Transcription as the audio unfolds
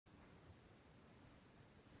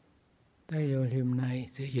Tại hôm nay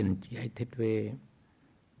sẽ giải thích về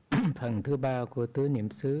phần thứ ba của tứ niệm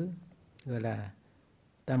xứ, gọi là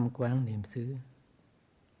tâm quán niệm xứ.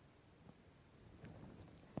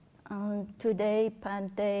 Today,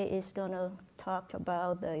 Bhante is going to talk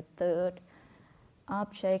about the third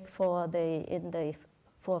object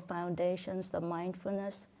for foundations, the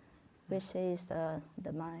mindfulness, which is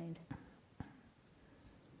the mind.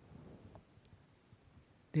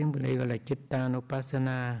 Tiếng Bali gọi là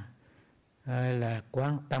Chittanupassana, là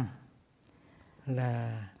quán tâm,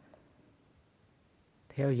 là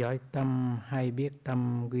theo dõi tâm, hay biết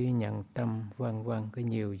tâm, ghi nhận tâm, vân vân, có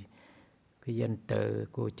nhiều cái danh từ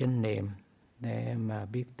của chánh niệm để mà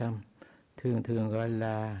biết tâm. Thường thường gọi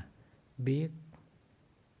là biết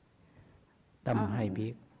tâm hay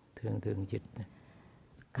biết, thường dịch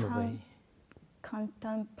như vậy.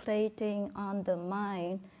 Contemplating on the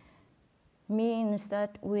mind means that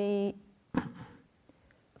we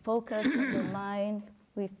focus on the mind,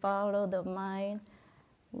 we follow the mind,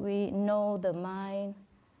 we know the mind.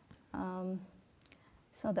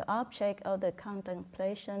 So the object of the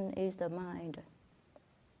contemplation is the mind.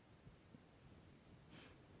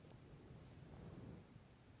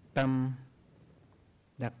 Tâm,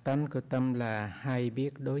 đặc tánh của tâm là hay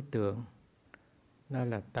biết đối tượng, đó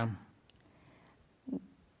là tâm.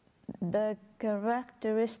 The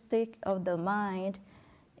characteristic of the mind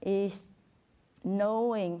is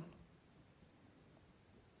knowing.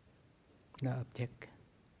 The object.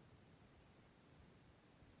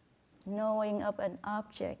 Knowing of an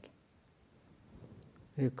object.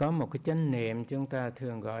 Thì có một cái chánh niệm chúng ta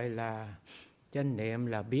thường gọi là chánh niệm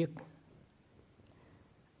là biết,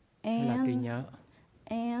 là trí nhớ.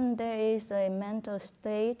 And there is a mental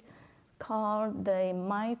state called the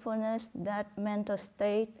mindfulness. That mental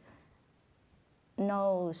state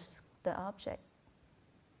knows the object.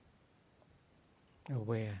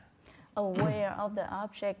 Aware of the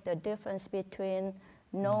object. The difference between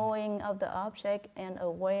knowing of the object and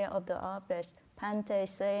aware of the object. Bhante is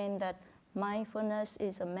saying that mindfulness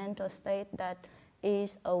is a mental state that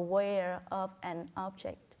is aware of an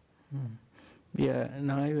object. Bây giờ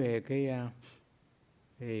nói về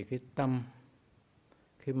cái tâm.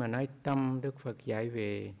 Khi mà nói tâm, Đức Phật dạy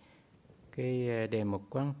về cái đề mục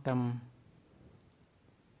quán tâm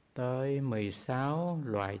tới 16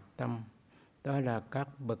 loại tâm. Đó là các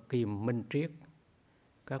bậc kiềm minh triết,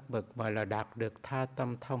 các bậc gọi là đạt được tha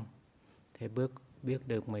tâm thông, thì biết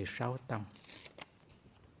được 16 tâm.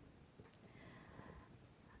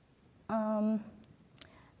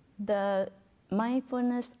 The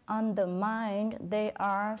mindfulness on the mind, there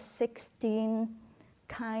are 16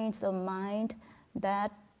 kinds of mind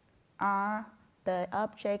that are the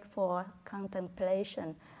object for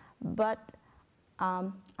contemplation. But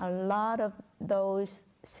a lot of those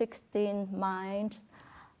 16 minds,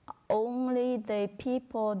 only the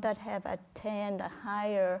people that have attained a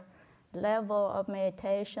higher level of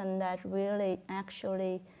meditation that really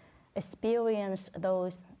actually experience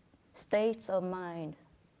those states of mind.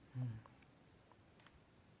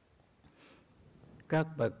 Các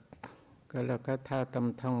bậc gọi là các tha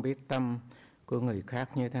tâm thông, biết tâm của người khác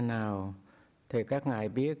như thế nào, thì các ngài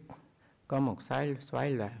biết có một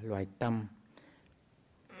xoáy là loại tâm.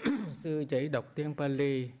 Sư chỉ đọc tiếng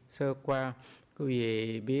Pali sơ qua, quý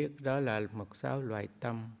vị biết đó là 16 loại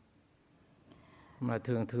tâm. Mà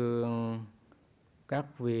thường các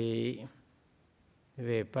vị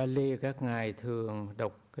về Pali, các ngài thường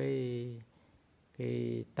đọc cái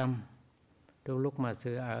tâm. Trong lúc mà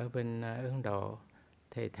sư ở bên Ấn Độ,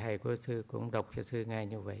 thì thầy của sư cũng đọc cho sư nghe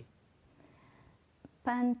như vậy.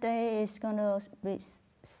 Bhante is going to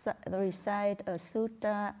recite a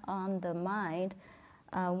sutta on the mind.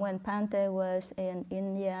 When Bhante was in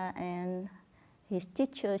India, and his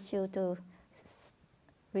teachers used to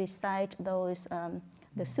recite those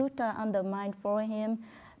the sutta on the mind for him.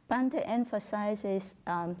 Bhante emphasizes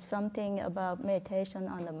something about meditation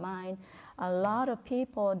on the mind. A lot of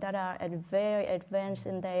people that are very advanced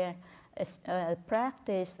in their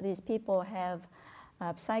practice, these people have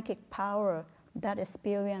psychic power that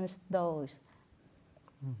experience those.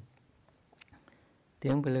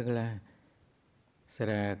 Tiếng Pali là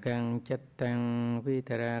Sarakang chattang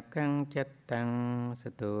vitarakang chattang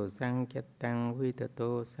sato sang chattang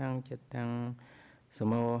vitato sang chattang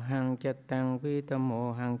samohang chattang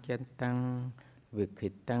vitamohang chattang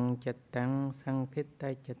vikhitang chattang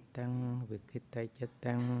sankhittai chattang vikhittai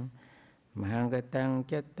chattang mahagatang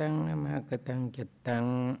chattang mahagatang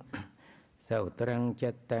chattang sautrang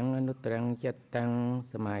chattang anutrang chattang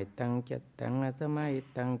samaitang chattang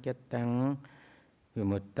asamaitang chattang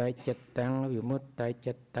Vimuttai chattang, vimuttai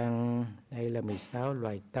chattang. Đây là 16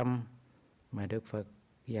 loại tâm mà Đức Phật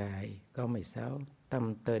dài có 16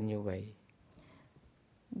 tâm tên như vậy.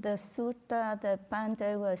 The sutta that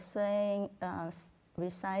Bhante was saying,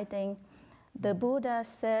 reciting, the Buddha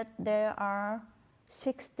said there are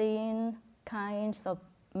 16 kinds of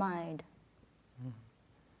mind.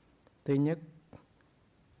 Thứ nhất,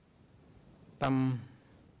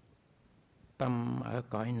 tâm ở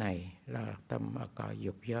cõi này là tâm ở cõi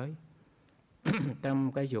dục giới.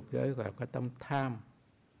 Tâm cái dục giới gọi là tâm tham,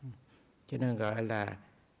 cho nên gọi là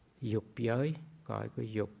dục giới, cõi của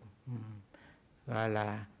dục, gọi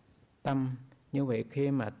là tâm. Như vậy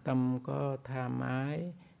khi mà tâm có tham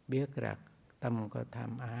ái, biết rằng tâm có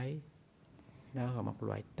tham ái, đó là một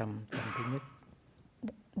loại tâm thứ nhất.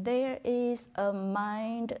 There is a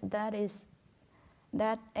mind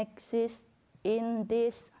that exists in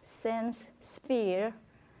this sense sphere,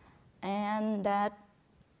 and that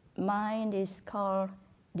mind is called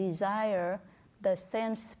desire. The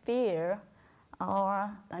sense sphere, or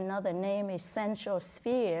another name is sensual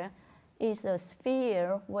sphere, is a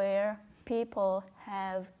sphere where people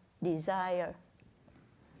have desire.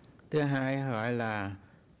 Thứ hai gọi là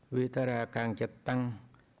vitara càng chật tăng,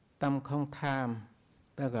 tâm không tham,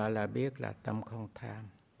 ta gọi là biết là tâm không tham,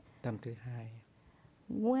 tâm thứ hai.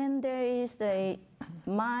 When there is a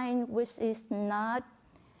mind which is not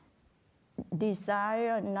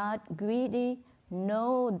desire, not greedy,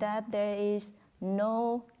 know that there is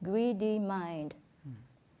no greedy mind.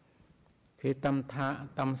 Khi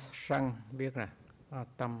tâm sân biết là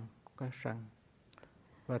tâm có sân,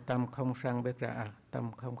 và tâm không sân biết là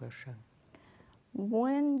tâm không có sân.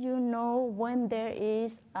 When you know when there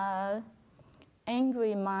is a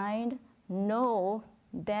angry mind, know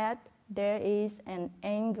that there is an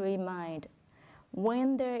angry mind.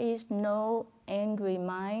 When there is no angry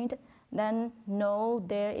mind, then know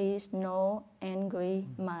there is no angry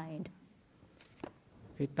mind.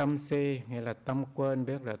 Khi tâm si nghĩa là tâm quên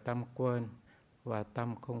biết là tâm quên, và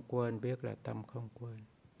tâm không quên biết là tâm không quên.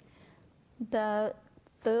 The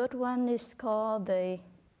third one is called the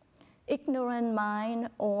ignorant mind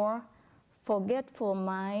or forgetful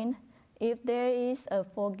mind. If there is a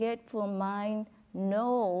forgetful mind,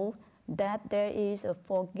 know that there is a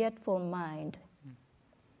forgetful mind.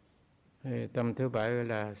 Thì tâm thứ bảy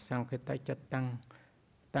là Sankhita chất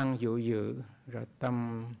tăng dụ dự, rồi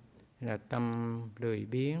tâm là tâm lười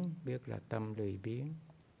biếng, biết là tâm lười biếng.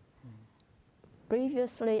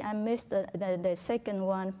 Previously, I missed the second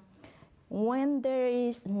one. When there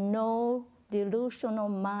is no delusional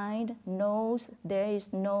mind, knows there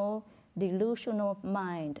is no delusional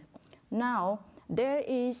mind. Now,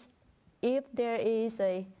 if there is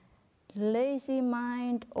a lazy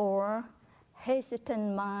mind or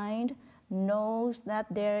hesitant mind, knows that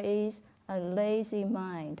there is a lazy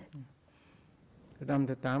mind. Tâm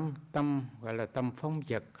thứ 8, tâm gọi là tâm phóng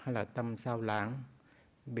dật hay là tâm sao lãng,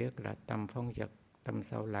 biết là tâm phóng dật, tâm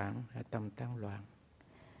sao lãng hay tâm tán loạn.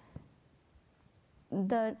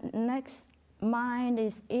 The next mind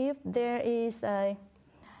is if there is a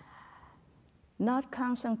not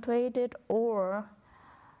concentrated or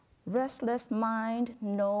restless mind,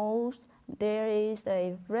 knows there is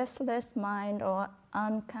a restless mind or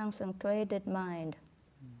unconcentrated mind.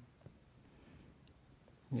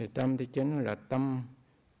 Thì tâm thứ 9 là tâm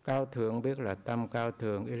cao thượng, biết là tâm cao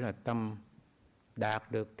thượng, ý là tâm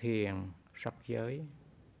đạt được thiền sắc giới.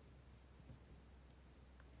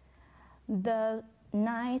 The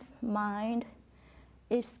ninth mind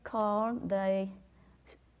is called the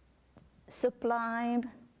sublime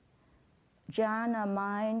jhana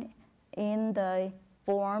mind in the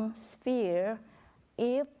form sphere.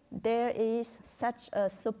 If there is such a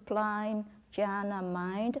sublime jhana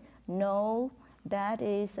mind, know that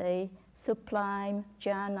is a sublime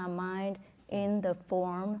jhana mind in the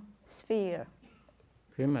form sphere.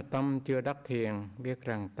 Khi mà tâm chưa đắc thiền, biết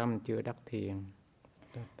rằng tâm chưa đắc thiền.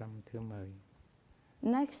 Đó, tâm thứ 10.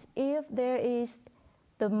 Next, if there is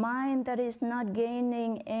the mind that is not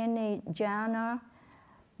gaining any jhana,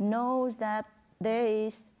 knows that there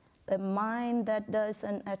is the mind that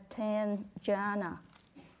doesn't attain jhana.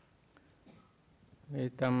 Cái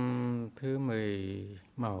tâm thứ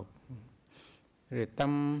 11. Rồi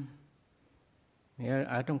tâm nghĩa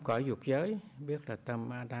ở trong cõi dục giới, biết là tâm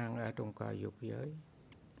đang ở trong cõi dục giới.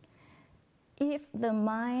 If the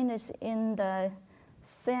mind is in the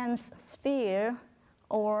sense sphere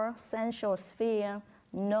or sensual sphere,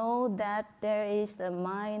 know that there is a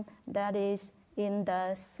mind that is in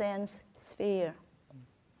the sense sphere.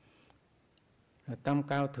 Tâm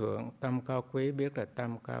cao thượng, tâm cao quý, biết là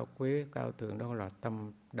tâm cao quý, cao thượng đó là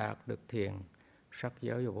tâm đạt được thiền sắc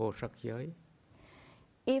giới và vô sắc giới.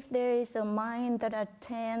 If there is a mind that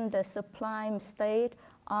attains the sublime state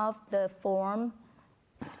of the form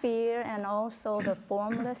sphere and also the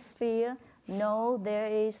formless sphere, know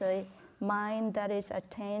there is a mind that is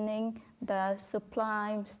attaining the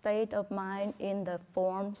sublime state of mind in the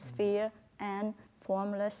form sphere and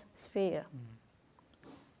formless sphere.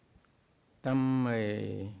 Tâm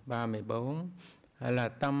 34 là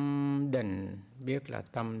tâm định, biết là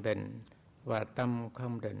tâm định, và tâm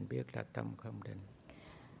không định, biết là tâm không định.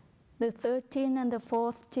 The 13th and the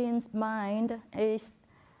 14th mind is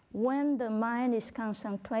when the mind is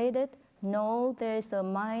concentrated, know there is a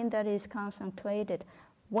mind that is concentrated.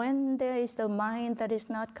 When there is a mind that is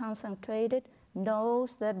not concentrated,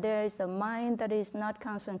 knows that there is a mind that is not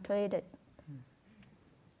concentrated.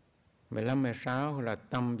 15, 16 là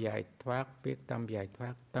tâm giải thoát, biết tâm giải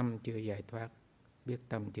thoát, tâm chưa giải thoát, biết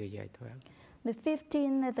tâm chưa giải thoát. The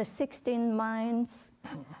 15th and the 16th minds,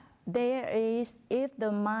 there is, if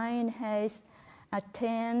the mind has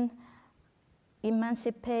attained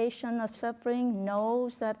emancipation of suffering,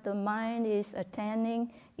 knows that the mind is attaining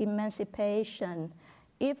emancipation.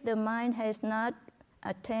 If the mind has not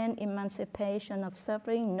attained emancipation of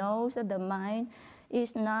suffering, knows that the mind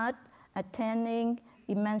is not attaining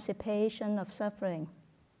emancipation of suffering.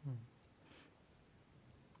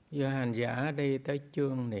 Giờ hành giả đi tới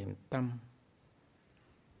chương niệm tâm.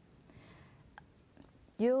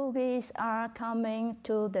 Yogis are coming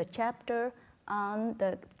to the chapter on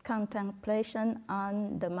the contemplation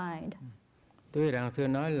on the mind. Tuy rằng xưa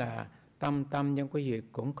nói là tâm nhưng quý vị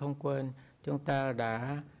cũng không quên chúng ta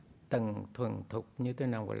đã từng thuần thục như thế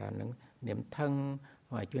nào gọi là niệm thân,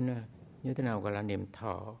 hoặc như thế nào gọi là niệm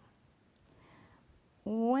thọ.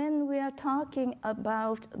 When we are talking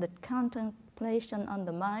about the contemplation on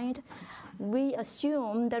the mind, we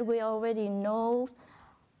assume that we already know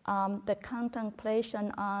the contemplation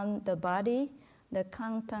on the body, the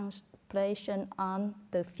contemplation on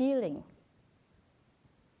the feeling.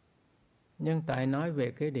 Nhưng tại nói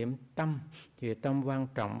về cái điểm tâm, thì tâm quan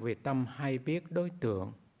trọng vì tâm hay biết đối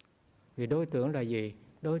tượng. Vì đối tượng là gì?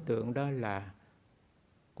 Đối tượng đó là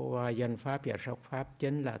qua danh pháp và sắc pháp,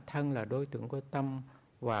 chính là thân là đối tượng của tâm,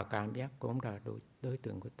 và cảm giác cũng là đối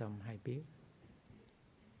tượng của tâm hay biết.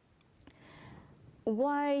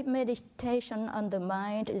 Why meditation on the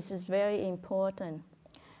mind is very important?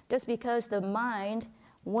 Just because the mind,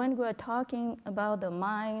 when we're talking about the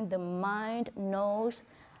mind knows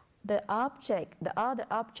the object, the other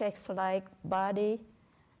objects like body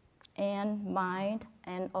and mind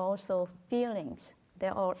and also feelings.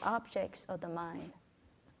 They're all objects of the mind.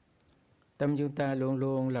 Tâm chúng ta luôn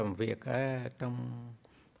luôn làm việc ở trong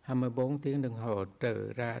 24 tiếng đồng hồ,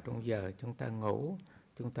 trừ ra trong giờ chúng ta ngủ,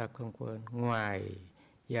 chúng ta không quên. Ngoài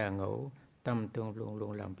giờ ngủ, tâm tương luôn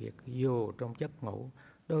luôn làm việc. Dù trong giấc ngủ,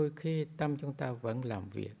 đôi khi tâm chúng ta vẫn làm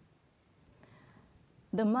việc.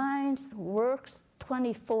 The mind works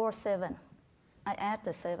 24/7. I add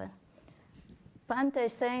the 7. Bhante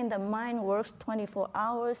is saying the mind works 24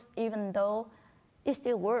 hours even though it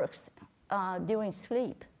still works during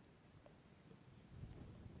sleep.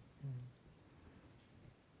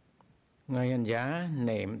 Người hành giả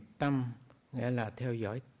niệm tâm, nghĩa là theo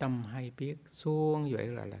dõi tâm hay biết, suông vậy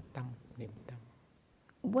là tâm, niệm tâm.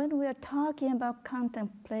 When we are talking about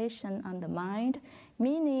contemplation on the mind,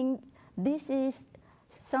 meaning this is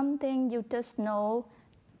something you just know,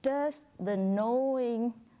 just the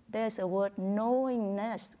knowing, there's a word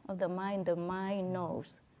knowingness of the mind knows.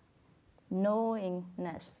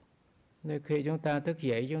 Knowingness. Nên khi chúng ta thức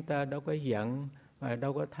dậy, chúng ta đâu có giận, mà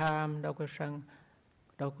đâu có tham, đâu có sân,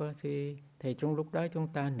 đâu có si, thì trong lúc đó chúng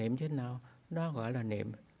ta niệm thế nào? Đó gọi là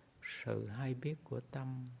niệm sự hay biết của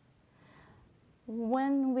tâm.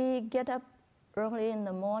 When we get up early in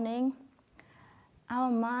the morning,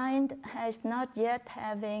 our mind has not yet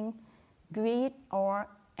having greed or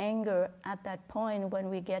anger at that point when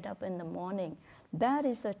we get up in the morning. That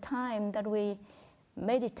is the time that we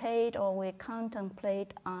meditate or we contemplate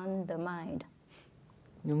on the mind.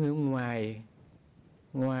 Nhưng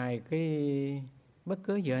ngoài cái bất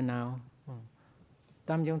cứ giờ nào,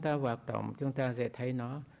 tâm chúng ta hoạt động, chúng ta sẽ thấy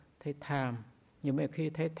nó, thấy tham. Nhưng mà khi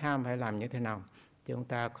thấy tham phải làm như thế nào? Chúng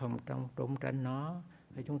ta không trốn tránh nó,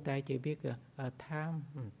 chúng ta chỉ biết tham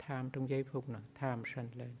trong giây phút nào, tham sanh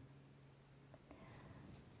lên.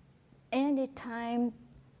 Anytime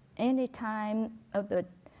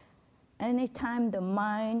the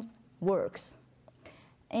mind works,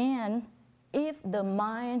 and if the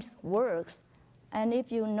mind works, and if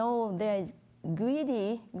you know there is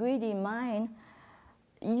greedy mind,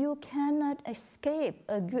 you cannot escape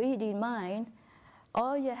a greedy mind.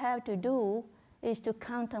 All you have to do is to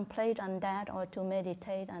contemplate on that or to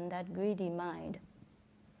meditate on that greedy mind.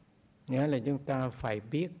 Nghĩa là chúng ta phải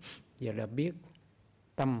biết, giờ là biết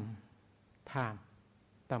tâm tham.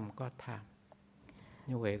 tâm có tham.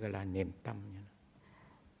 Như vậy gọi là niệm tâm.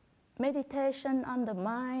 Meditation on the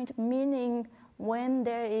mind, meaning when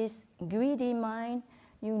there is greedy mind,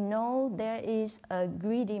 you know there is a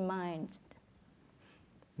greedy mind.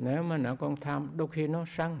 Nếu mà nó còn tham, đôi khi nó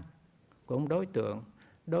sân, cũng đối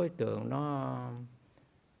tượng nó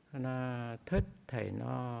thích thì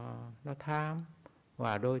nó tham,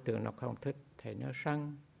 và đối tượng nó không thích thì nó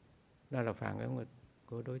sân. Đó là phản ứng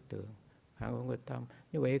của đối tượng, phản ứng của tâm.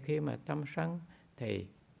 Như vậy khi mà tâm sân thì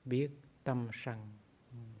biết tâm sân.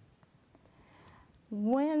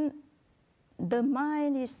 When the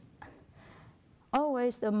mind is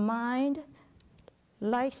always the mind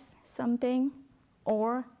likes something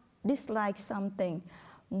or dislikes something.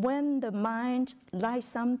 When the mind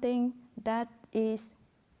likes something, that is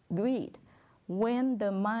greed. When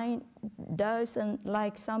the mind doesn't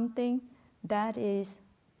like something, that is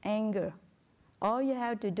anger. All you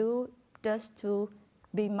have to do just to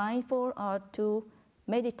be mindful or to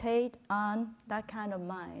meditate on that kind of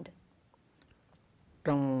mind.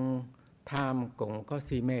 Trong tham cũng có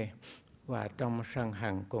si mê, và trong sân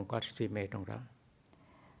hận cũng có si mê trong đó.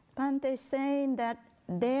 Bhante is saying that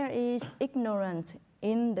there is ignorance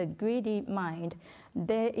in the greedy mind.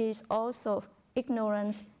 There is also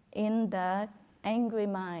ignorance in the angry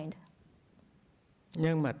mind.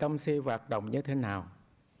 Nhưng mà tâm si hoạt động như thế nào?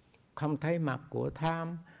 Không thấy mặt của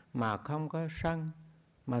tham mà không có sân,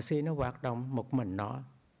 mà si nó hoạt động một mình nó.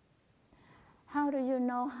 How do you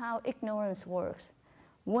know how ignorance works?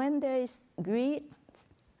 When there is greed,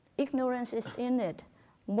 ignorance is in it.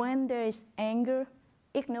 When there is anger,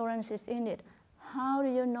 ignorance is in it. How do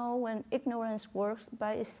you know when ignorance works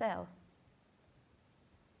by itself?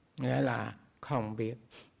 Nghĩa là không biết.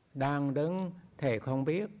 Đang đứng thì không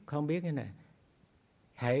biết cái này.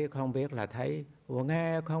 Thấy không biết là thấy,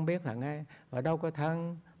 nghe không biết là nghe, và đâu có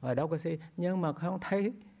thân, và đâu có si, nhưng mà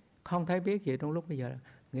không thấy biết gì trong lúc bây giờ,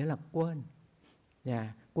 nghĩa là quên.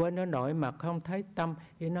 Quên nó nổi mà không thấy tâm,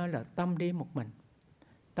 ý nói là tâm đi một mình.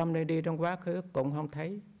 Tâm đây đi trong quá khứ cũng không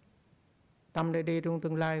thấy, tâm đây đi trong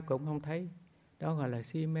tương lai cũng không thấy. Đó gọi là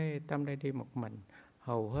si mê, tâm đây đi một mình.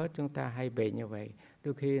 Hầu hết chúng ta hay bị như vậy.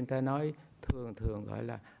 Đôi khi người ta nói thường gọi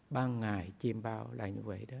là ban ngày chim bao là như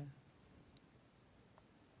vậy đó.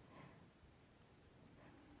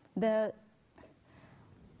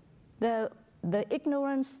 The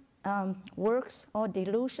ignorance works or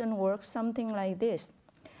delusion works something like this.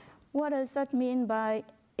 What does that mean by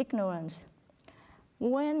ignorance?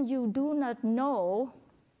 When you do not know,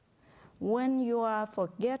 when you are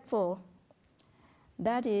forgetful,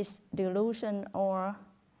 that is delusion or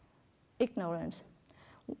ignorance.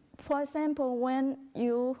 For example,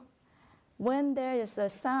 when there is a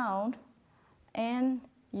sound and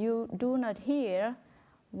you do not hear,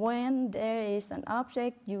 when there is an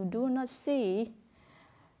object you do not see,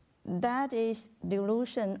 that is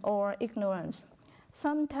delusion or ignorance.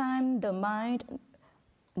 Sometimes the mind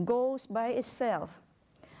goes by itself.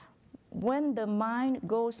 When the mind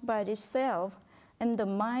goes by itself and the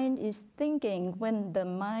mind is thinking, when the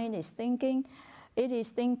mind is thinking, it is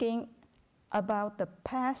thinking about the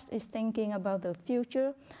past, is thinking about the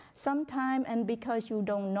future. Sometimes, and because you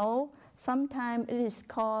don't know, sometimes it is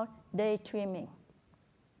called daydreaming.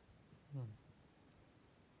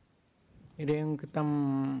 Riêng cái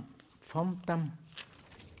tâm phóng tâm,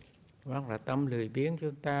 hoặc là tâm lười biếng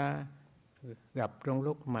chúng ta gặp trong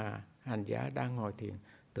lúc mà hành giả đang ngồi thiền,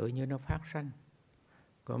 tự nhiên nó phát sanh.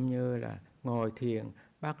 Cũng như là ngồi thiền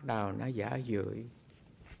bắt đầu nó giả dưỡi,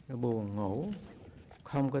 nó buồn ngủ.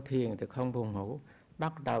 Không có thiền thì không buồn ngủ,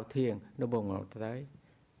 bắt đầu thiền nó buồn ngủ tới.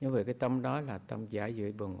 Như vậy cái tâm đó là tâm giả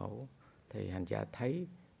dưỡi buồn ngủ, thì hành giả thấy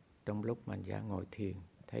trong lúc mà hành giả ngồi thiền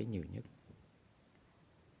thấy nhiều nhất.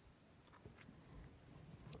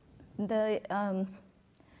 The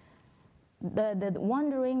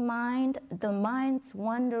wandering mind, the mind's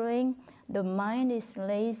wandering, the mind is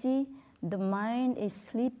lazy, the mind is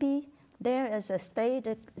sleepy. There is a state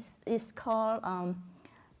that is called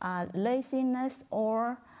laziness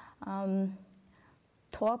or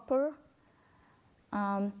torpor.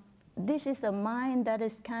 This is a mind that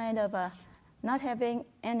is kind of not having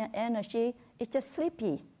any energy, it's just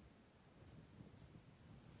sleepy.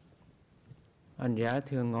 Hành giả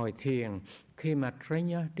thường ngồi thiền khi mà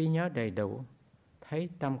trí nhớ đầy đủ, thấy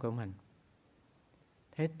tâm của mình,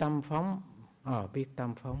 thấy tâm phóng, biết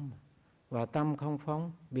tâm phóng, và tâm không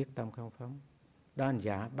phóng, biết tâm không phóng. Đó hành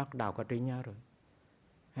giả bắt đầu có trí nhớ rồi.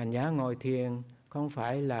 Hành giả ngồi thiền không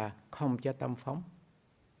phải là không cho tâm phóng,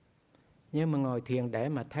 nhưng mà ngồi thiền để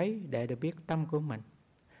mà thấy, để được biết tâm của mình.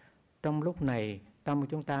 Trong lúc này tâm của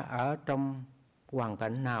chúng ta ở trong hoàn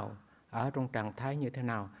cảnh nào, ở trong trạng thái như thế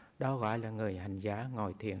nào, Đó gọi là người hành giả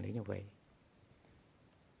ngồi thiền để như vậy.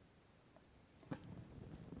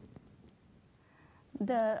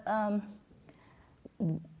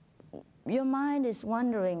 Your mind is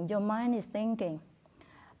wandering, your mind is thinking.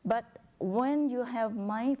 But when you have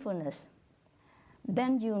mindfulness,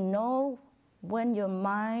 then you know when your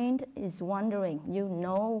mind is wandering. You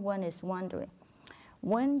know when it's wandering.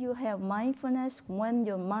 When you have mindfulness, when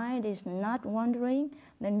your mind is not wandering,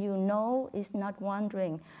 then you know it's not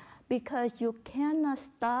wandering. Because you cannot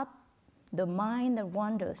stop the mind that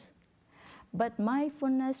wanders. But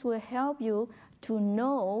mindfulness will help you to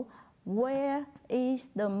know where is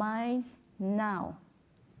the mind now.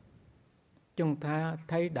 Chúng ta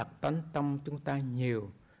thấy đặc tánh tâm chúng ta nhiều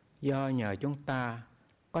do nhờ chúng ta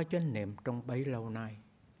có chánh niệm trong bấy lâu nay.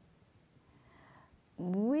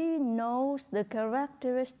 We know the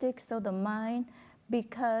characteristics of the mind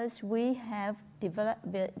because we have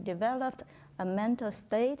developed a mental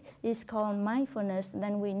state. It's called mindfulness.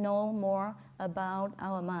 Then we know more about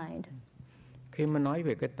our mind. Khi mà nói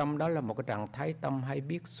về cái tâm đó là một cái trạng thái tâm hay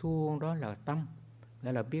biết suông, đó là tâm.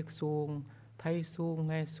 Nghĩa là biết suông, thấy suông,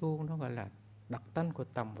 nghe suông, đó gọi là đặc tánh của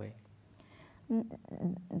tâm vậy.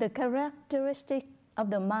 The characteristic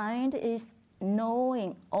of the mind is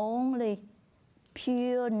knowing only,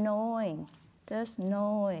 pure knowing, just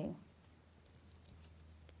knowing.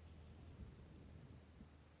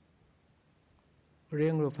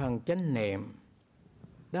 Riêng về phần chánh niệm,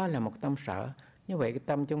 đó là một tâm sở. Như vậy cái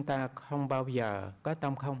tâm chúng ta không bao giờ có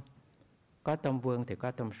tâm không. Có tâm vương thì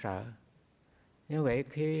có tâm sở. Như vậy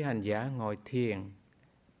khi hành giả ngồi thiền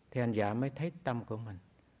thì hành giả mới thấy tâm của mình.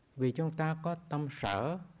 Vì chúng ta có tâm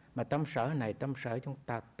sở, mà tâm sở này tâm sở chúng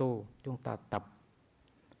ta tu, chúng ta tập.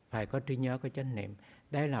 Phải có trí nhớ, có chánh niệm.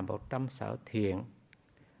 Đây là một tâm sở thiện.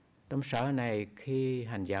 Tâm sở này khi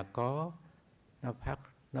hành giả có,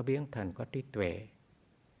 nó biến thành có trí tuệ.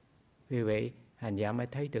 Vì vậy hành giả mới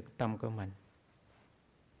thấy được tâm của mình.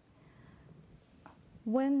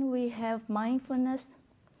 When we have mindfulness,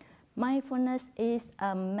 mindfulness is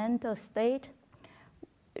a mental state.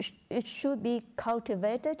 It should be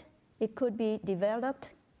cultivated. It could be developed.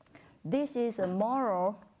 This is a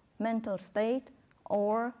moral mental state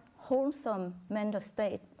or wholesome mental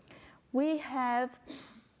state. We have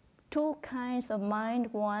two kinds of mind.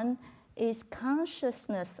 One is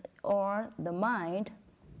consciousness, or the mind.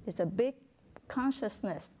 It's a big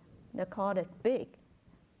consciousness. They call it big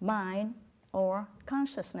mind or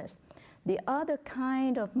consciousness. The other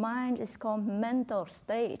kind of mind is called mental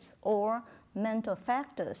states or mental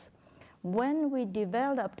factors. When we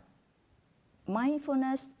developed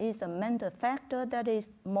mindfulness is a mental factor that is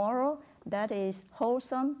moral, that is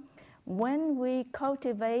wholesome. When we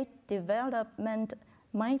cultivate development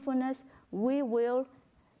mindfulness, we will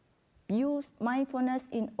use mindfulness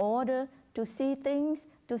in order to see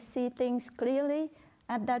things clearly.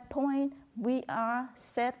 At that point, we are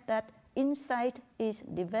said that insight is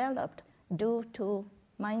developed due to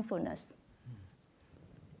mindfulness.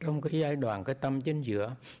 Trong cái giai đoạn cái tâm chính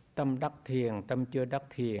giữa, tâm đắc thiền, tâm chưa đắc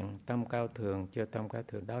thiền, tâm cao thượng, chưa tâm cao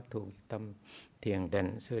thượng, đó thuộc tâm thiền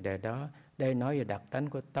định. Sư đệ đó, đây nói về đặc tánh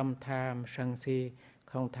của tâm tham, sân si,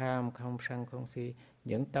 không tham, không sân, không si.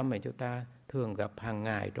 Những tâm mà chúng ta thường gặp hàng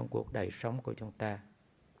ngày trong cuộc đời sống của chúng ta.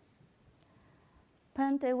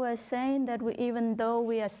 Bhante was saying that even though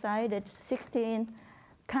we are cited 16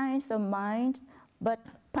 kinds of mind, but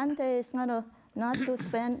Bhante is not to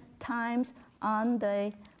spend time on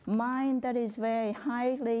the mind that is very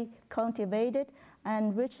highly cultivated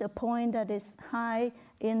and reach a point that is high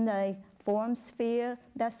in the form sphere.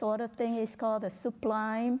 That sort of thing is called the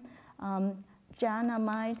sublime jhana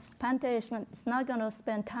mind. Bhante is not going to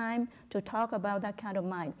spend time to talk about that kind of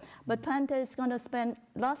mind. But Bhante is going to spend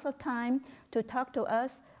lots of time to talk to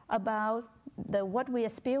us about what we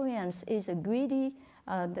experience is a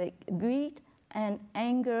the greed and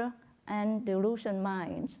anger and delusion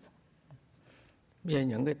minds. Bây giờ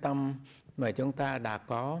những cái tâm mà chúng ta đã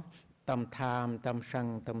có, tâm tham, tâm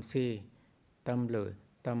sân, tâm si, tâm lười,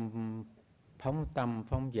 tâm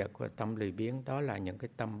phóng dật và tâm lười biếng, đó là những cái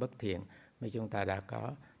tâm bất thiện mà chúng ta đã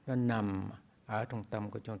có, nó nằm ở trong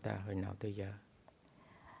tâm của chúng ta hồi nào tới giờ.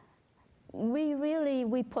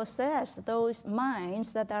 We possess those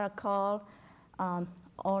minds that are called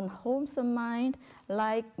unwholesome mind,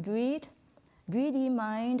 like greedy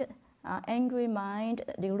mind, angry mind,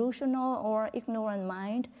 delusional or ignorant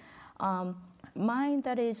mind, mind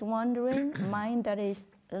that is wandering, mind that is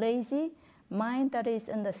lazy, mind that is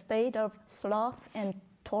in the state of sloth and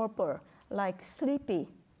torpor, like sleepy.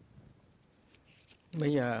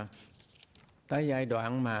 Bây giờ tới giai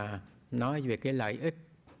đoạn mà nói về cái lợi ích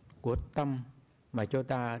của tâm mà chúng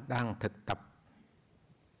ta đang thực tập.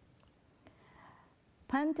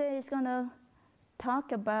 Bhante is going to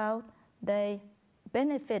talk about the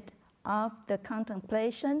benefit of the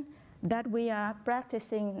contemplation that we are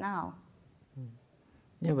practicing now.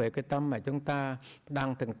 Như vậy cái tâm mà chúng ta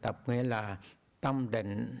đang thực tập nghĩa là tâm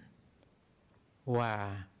định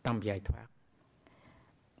và tâm giải thoát.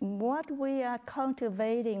 What we are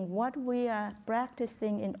cultivating, what we are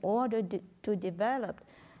practicing in order to develop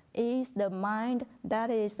is the mind that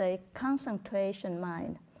is a concentration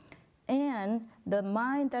mind. And the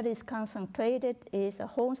mind that is concentrated is a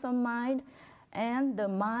wholesome mind, and the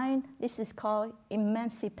mind, this is called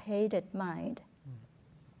emancipated mind.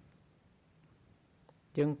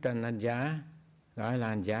 Chương trình hành giả gọi là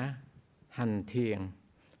hành giả hành thiền,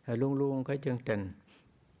 luôn luôn có chương trình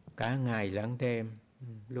cả ngày lẫn đêm,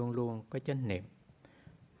 luôn luôn có chánh niệm.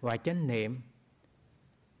 Và chánh niệm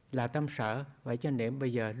là tâm sở, và chánh niệm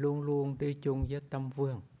bây giờ luôn luôn đi chung với tâm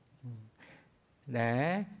vương,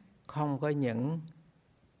 để không có những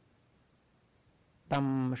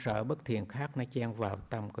tâm sở bất thiện khác nó chen vào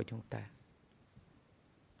tâm của chúng ta.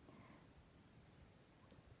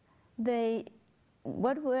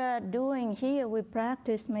 What we are doing here, we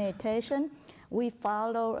practice meditation. We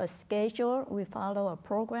follow a schedule, we follow a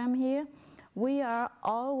program here. We are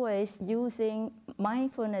always using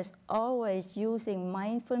mindfulness,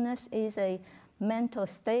 Mindfulness is a mental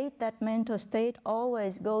state. That mental state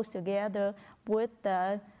always goes together with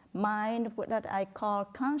the mind that I call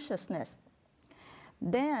consciousness.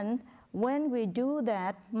 Then, when we do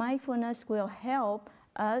that, mindfulness will help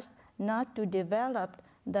us not to develop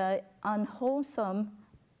the unwholesome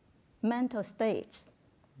mental states.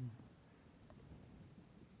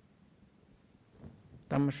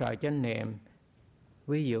 Tâm sở chánh niệm,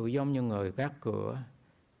 ví dụ giống như người gác cửa.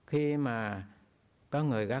 Khi mà có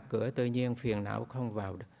người gác cửa, tự nhiên phiền não không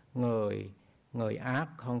vào được. Người ác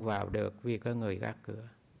không vào được vì có người gác cửa.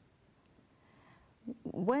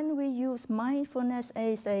 When we use mindfulness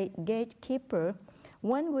as a gatekeeper,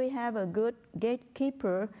 when we have a good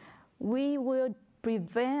gatekeeper, we will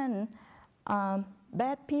prevent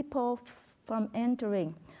bad people from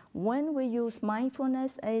entering. When we use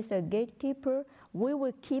mindfulness as a gatekeeper, we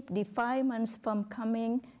will keep defilements from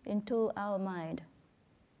coming into our mind.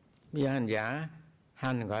 Bây giờ hành giả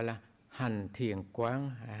hành gọi là hành thiền quán,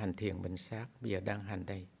 hành thiền minh sát. Bây giờ đang hành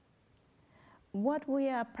đây. What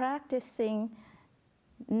we are practicing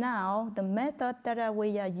now, the method that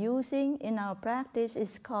we are using in our practice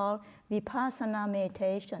is called Vipassana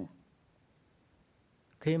meditation.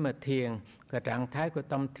 Khi mà thiền, cái trạng thái của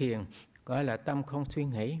tâm thiền gọi là tâm không suy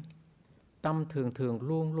nghĩ. Tâm thường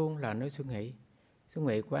luôn luôn là nơi suy nghĩ. Suy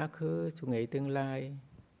nghĩ quá khứ, suy nghĩ tương lai,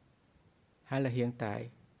 hay là hiện tại.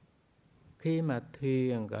 Khi mà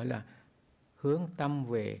thiền gọi là hướng tâm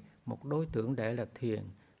về một đối tượng để là thiền,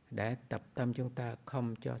 để tập tâm chúng ta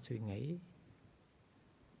không cho suy nghĩ.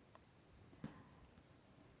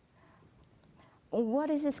 What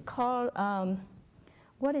is this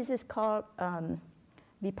called?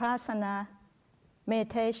 Vipassana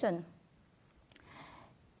meditation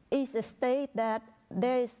is a state that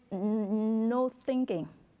there is no thinking.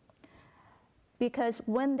 Because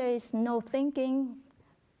when there is no thinking,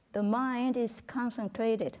 the mind is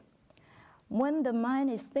concentrated. When the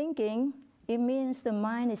mind is thinking, it means the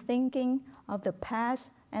mind is thinking of the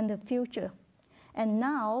past and the future. And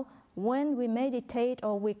now, when we meditate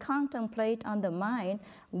or we contemplate on the mind,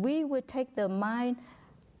 we will take the mind,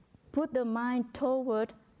 put the mind toward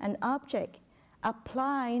an object,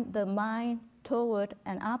 apply the mind toward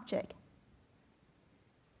an object.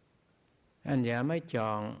 Hành giả mới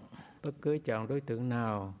chọn, bất cứ chọn đối tượng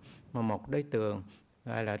nào, mà một đối tượng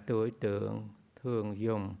gọi là đối tượng thường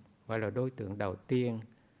dùng, gọi là đối tượng đầu tiên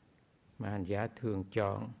mà hành giả thường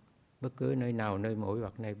chọn bất cứ nơi nào, nơi mũi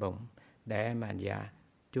hoặc nơi bụng, để mà hành giả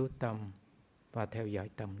chú tâm và theo dõi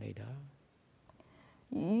tâm nơi đó.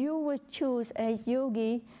 You will choose as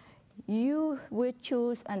yogi, you will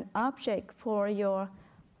choose an object for your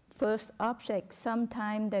first object.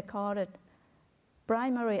 Sometimes they call it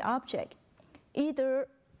primary object. Either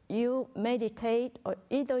you meditate, or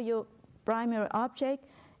either your primary object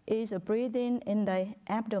is a breathing in the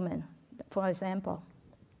abdomen, for example.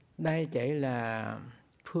 Đây chỉ là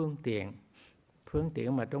phương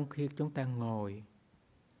tiện mà trong khi chúng ta ngồi.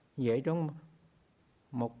 Vậy trong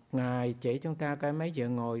một ngày chỉ chúng ta cái mấy giờ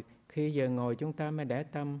ngồi, khi giờ ngồi chúng ta mới để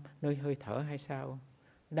tâm nơi hơi thở hay sao?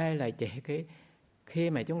 Đây là chỉ cái khi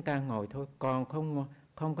mà chúng ta ngồi thôi, còn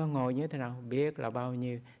không có ngồi như thế nào, biết là bao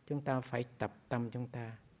nhiêu, chúng ta phải tập tâm chúng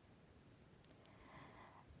ta.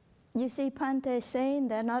 You see, Bhante is saying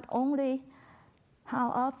that not only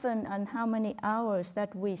how often and how many hours that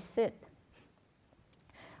we sit,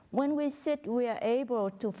 When we sit, we are able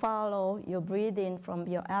to follow your breathing from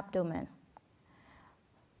your abdomen.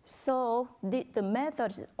 So the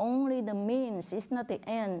method is only the means, it's not the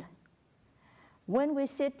end. When we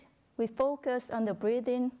sit, we focus on the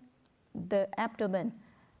breathing, the abdomen.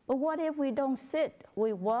 But what if we don't sit?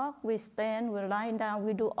 We walk, we stand, we lie down,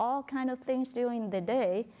 we do all kinds of things during the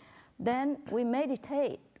day. Then we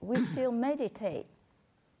meditate, we still meditate.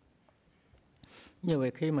 Như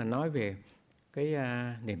vậy khi mà nói về cái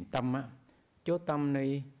niệm tâm á, chú tâm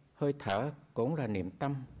nơi hơi thở cũng là niệm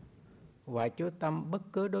tâm. Và chú tâm bất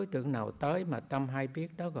cứ đối tượng nào tới mà tâm hay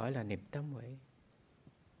biết, đó gọi là niệm tâm vậy.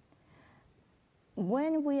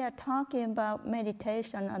 When we are talking about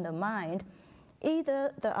meditation on the mind,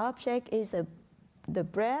 either the object is the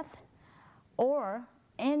breath or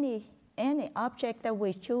any object that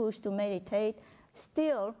we choose to meditate,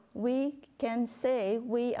 still we can say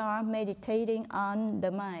we are meditating on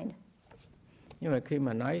the mind. Như vậy khi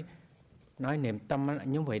mà nói niệm tâm,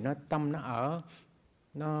 như vậy nó tâm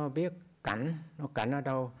nó biết cảnh, nó cảnh ở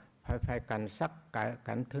đâu, phải cảnh sắc,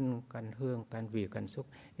 cảnh thân, cảnh hương, cảnh vị, cảnh xúc.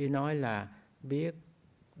 Ý nói là biết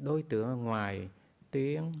đối tượng ở ngoài,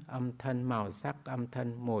 tiếng, âm thanh, màu sắc, âm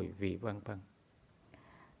thanh, mùi vị, vân vân.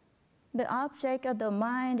 The object of the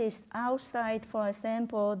mind is outside. For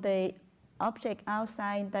example, the object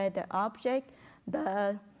outside that the object,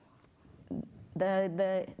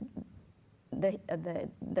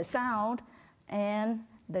 the sound, and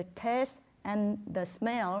the taste and the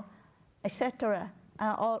smell, etc.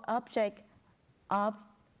 are all objects of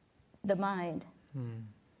the mind.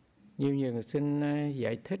 Nhiều người xin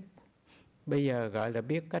giải thích. Bây giờ gọi là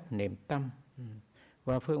biết cách niệm tâm.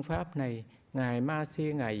 Và phương pháp này, Ngài Ma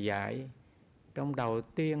Si Ngài dạy. Trong đầu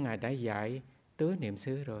tiên Ngài đã dạy tứ niệm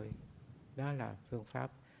xứ rồi. Đó là phương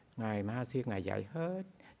pháp Ngài Ma Si Ngài dạy hết.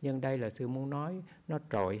 Nhưng đây là sư muốn nói nó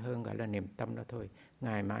trội hơn, gọi là niệm tâm đó thôi.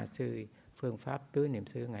 Ngài Ma Si phương pháp tứ niệm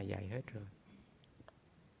xứ Ngài dạy hết rồi.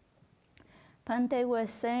 Bhante was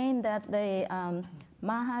saying that the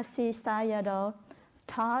Mahasi Sayadaw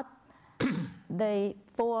taught the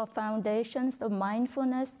four foundations of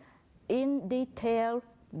mindfulness in detail,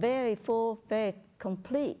 very full, very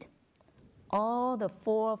complete. All the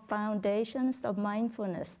four foundations of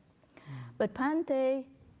mindfulness. But Bhante,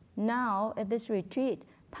 now at this retreat,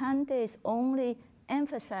 Bhante is only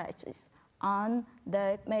emphasizes on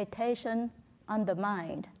the meditation on the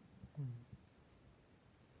mind.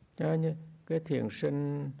 Cho như cái thiền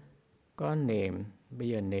sinh có niệm, bây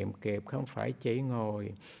giờ niệm kịp không phải chỉ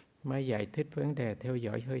ngồi mới giải thích vấn đề theo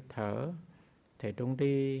dõi hơi thở. Thầy Trung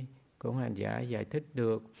đi cũng hành giả giải thích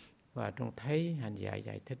được, và Trung thấy hành giả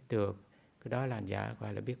giải thích được. Cái đó là hành giả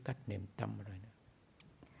gọi là biết cách niệm tâm rồi.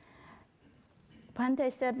 Bhante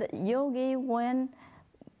said that yogi,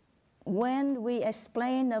 when we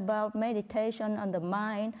explain about meditation on the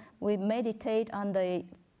mind, we meditate on the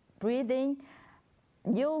breathing.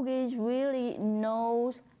 Yogis really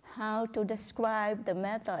knows how to describe the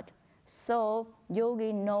method. So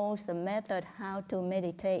yogi knows the method how to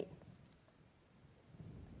meditate.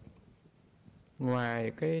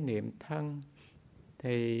 Ngoài cái niệm thân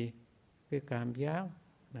thì cái cảm giác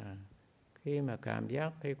khi mà cảm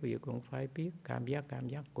giác thì quý vị cũng phải biết cảm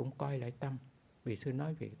giác cũng coi lại tâm. Vì sư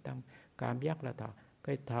nói về tâm, cảm giác là thọ.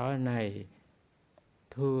 Cái thọ này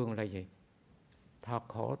thường là gì? Thọ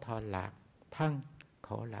khổ, thọ lạc, thân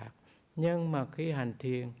khổ lạc. Nhưng mà khi hành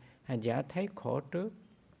thiền, hành giả thấy khổ trước,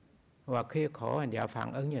 và khi khổ hành giả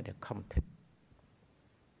phản ứng như là không thích.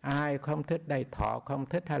 Ai không thích đây? Thọ không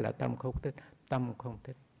thích hay là tâm không thích? Tâm không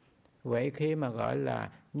thích. Vậy khi mà gọi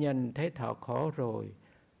là nhìn thấy thọ khổ rồi,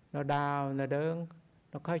 nó đau, nó đớn,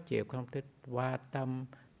 nó khó chịu, không thích, qua tâm.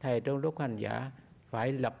 Thầy trong lúc hành giả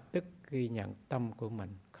phải lập tức ghi nhận tâm của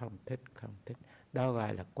mình, không thích. Đó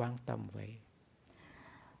gọi là quan tâm vậy.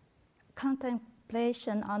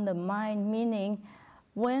 Contemplation on the mind, meaning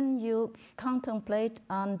when you contemplate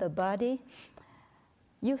on the body,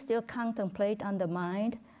 you still contemplate on the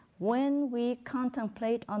mind. When we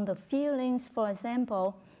contemplate on the feelings, for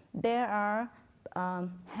example, there are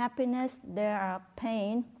happiness, there are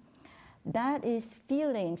pain. That is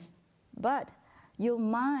feelings. But your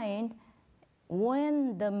mind,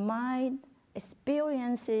 when the mind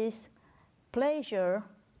experiences pleasure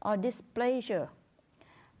or displeasure,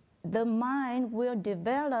 the mind will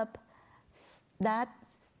develop that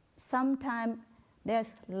sometimes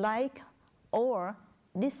there's like or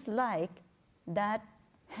dislike that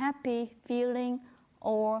happy feeling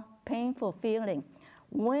or painful feeling.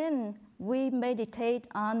 When we meditate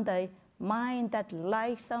on the mind that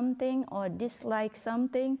likes something or dislikes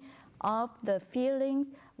something of the feeling,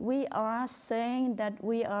 we are saying that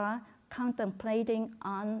we are contemplating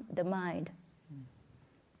on the mind.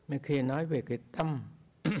 Khi nói về cái tâm,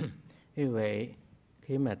 như vậy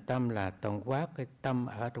khi mà tâm là tổng quát cái tâm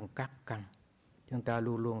ở trong các căn, chúng ta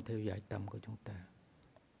luôn luôn theo dõi tâm của chúng ta.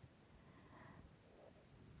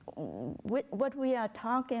 What we are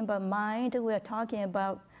talking about mind, we are talking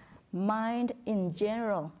about mind in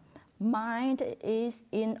general. Mind is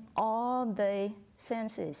in all the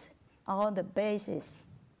senses, all the bases.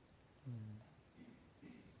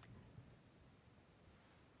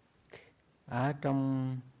 Ở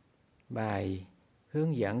trong bài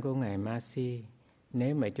hướng dẫn của Ngài Ma-si,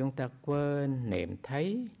 nếu mà chúng ta quên niệm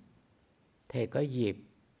thấy thì có dịp,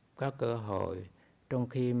 có cơ hội trong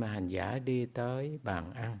khi mà hành giả đi tới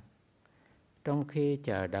bàn ăn, trong khi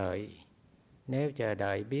chờ đợi, nếu chờ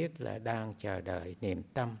đợi biết là đang chờ đợi niệm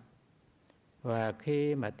tâm, và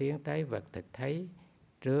khi mà tiến tới vật thực thấy,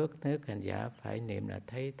 trước nước hành giả phải niệm là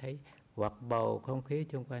thấy, hoặc bầu không khí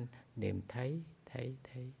xung quanh niệm thấy.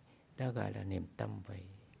 Đó gọi là niệm tâm vậy.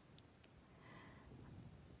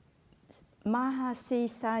 Mahasi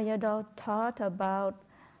Sayadaw taught about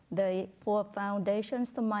the four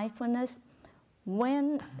foundations of mindfulness.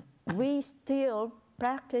 When we still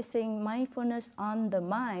practicing mindfulness on the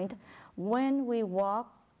mind, when we walk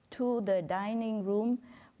to the dining room,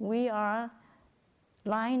 we are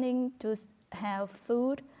lining to have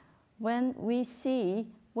food. When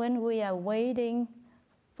we are waiting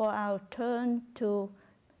for our turn to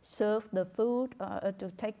serve the food or to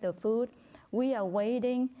take the food, we are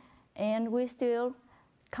waiting and we still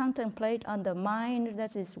contemplate on the mind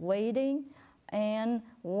that is waiting. And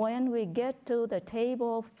when we get to the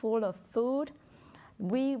table full of food,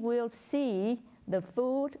 we will see the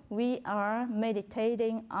food. We are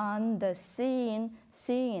meditating on the scene.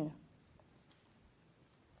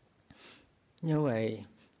 Như vậy,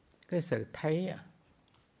 cái sự thấy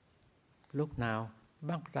lúc nào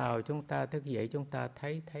bắt đầu chúng ta thức dậy, chúng ta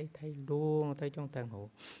thấy luôn, tới chúng ta ngủ.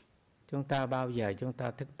 Chúng ta bao giờ chúng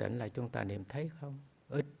ta thức tỉnh là chúng ta niệm thấy không?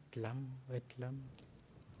 Ít lắm.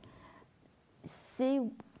 See,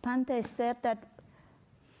 Bhante said that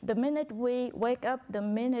the minute we wake up, the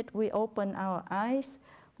minute we open our eyes,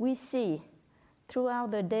 we see.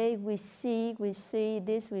 Throughout the day we see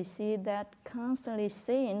this, we see that, constantly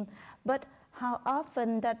seeing. But how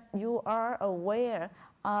often that you are aware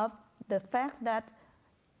of the fact that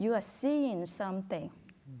you are seeing something?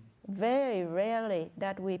 Very rarely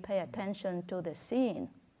that we pay attention to the scene.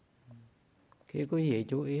 Khi quý vị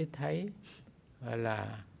chú ý thấy, gọi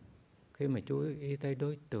là khi mà chú ý tới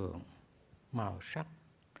đối tượng, màu sắc,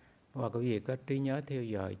 và quý vị có trí nhớ theo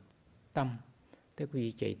dõi tâm, tức quý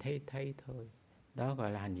vị chỉ thấy thôi. Đó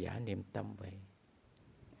gọi là hành giả niệm tâm vậy.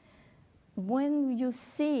 When you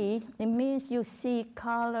see, it means you see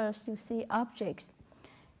colors, you see objects.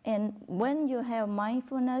 And when you have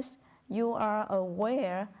mindfulness, you are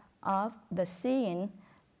aware of the scene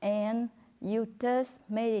and you just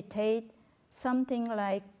meditate something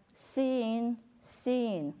like seeing.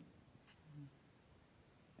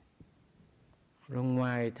 Rồi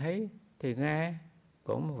ngoài thấy thì nghe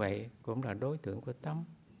cũng vậy, cũng là đối tượng của tâm.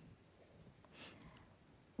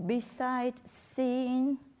 Besides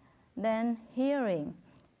seeing, then hearing.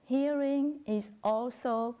 Hearing is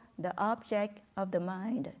also the object of the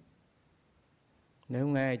mind. Nếu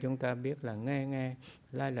nghe chúng ta biết là nghe,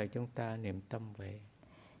 lại là chúng ta niệm tâm vậy.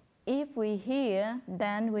 If we hear,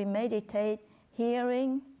 then we meditate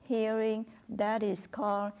hearing, that is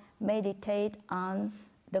called meditate on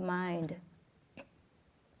the mind.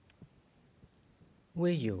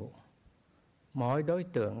 Ví dụ, mỗi đối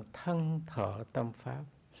tượng thân thọ tâm pháp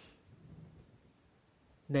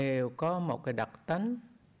đều có một cái đặc tánh,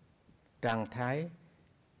 trạng thái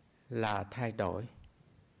là thay đổi,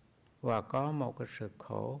 và có một cái sự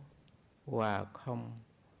khổ và không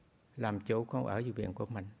làm chủ, không ở dưới biển của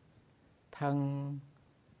mình. Thân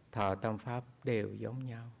thọ tâm pháp đều giống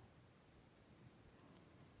nhau.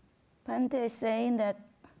 Bhante is saying that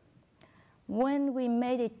when we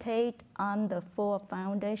meditate on the four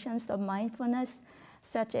foundations of mindfulness,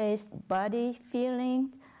 such as body, feeling,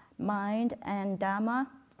 mind, and Dhamma,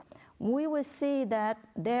 we will see that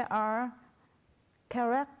there are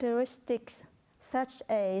characteristics such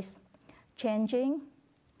as changing,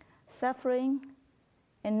 suffering,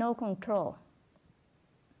 and no control.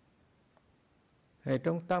 Thì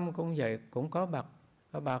trong tâm cũng vậy, cũng có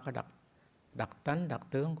ba cái đặc tánh, đặc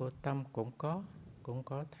tướng của tâm cũng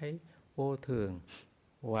có thấy vô thường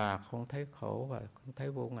và không thấy khổ và không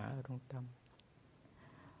thấy vô ngã ở trong tâm.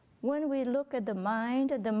 When we look at the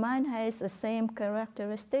mind has the same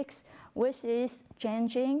characteristics, which is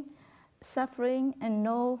changing, suffering, and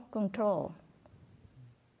no control.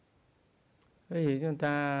 Ví dụ chúng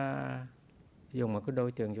ta dùng một cái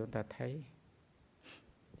đối tượng chúng ta thấy,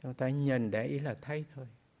 Chúng ta nhìn để ý là thấy thôi.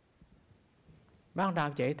 Ban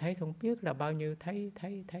đầu chỉ thấy không biết là bao nhiêu thấy.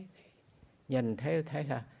 Nhìn thấy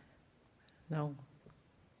là nó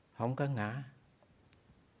không có ngã.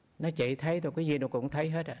 Nó chỉ thấy thôi, cái gì nó cũng thấy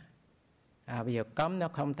hết bây giờ cấm nó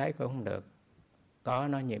không thấy cũng không được. Có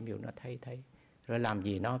nó nhiệm vụ nó thấy. Rồi làm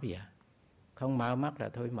gì nó bây giờ? Không mở mắt là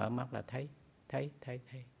thôi, mở mắt là thấy.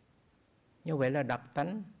 Như vậy là đặc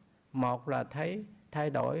tánh. Một là thấy thay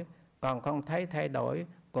đổi, còn không thấy thay đổi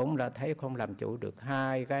cũng là thấy không làm chủ được.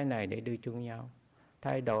 Hai cái này để đưa chung nhau.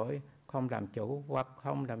 Thay đổi không làm chủ hoặc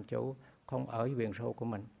không làm chủ, không ở quyền số của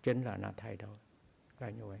mình, chính là nó thay đổi. Là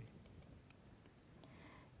như vậy.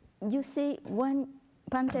 You see, when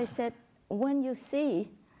Bhante said, when you see,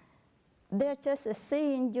 there's just a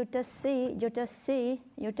seeing, you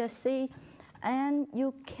just see, and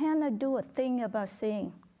you cannot do a thing about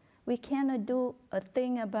seeing. We cannot do a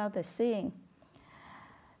thing about the seeing.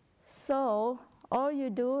 So all you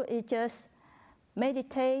do is just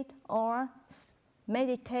meditate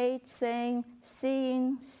saying,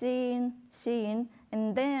 seeing,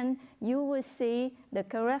 and then you will see the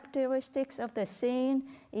characteristics of the seeing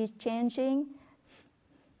is changing,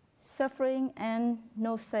 suffering, and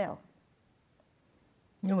no self.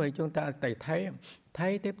 Như vậy chúng ta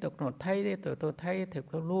thấy tiếp tục, nó thấy tiếp tục, tôi thấy thì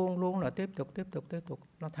luôn là tiếp tục,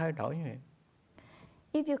 nó thay đổi như vậy.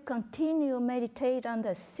 If you continue meditate on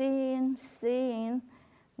the seeing,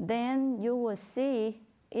 then you will see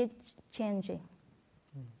it changing.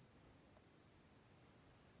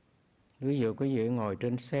 Ví dụ quý vị ngồi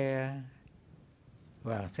trên xe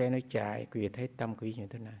và xe nó chạy, quý vị thấy tâm quý vị như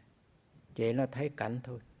thế này. Chỉ nó thấy cảnh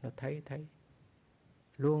thôi, nó thấy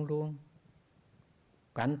luôn.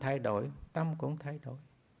 Cảnh thay đổi, tâm cũng thay đổi.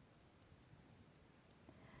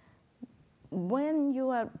 When you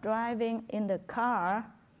are driving in the car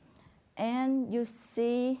and you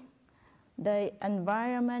see the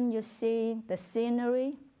environment, you see the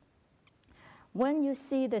scenery. When you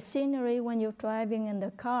see the scenery when you're driving in the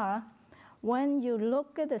car, when you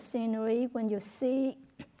look at the scenery, when you see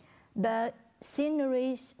the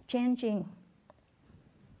scenery changing.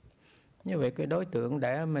 Như vậy cái đối tượng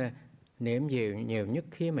để mà niệm nhiều nhất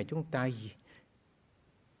khi mà chúng ta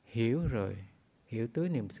hiểu rồi, hiểu tứ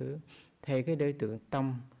niệm xứ, thì cái đối tượng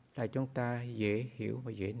tâm là chúng ta dễ hiểu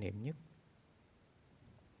và dễ niệm nhất.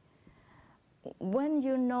 When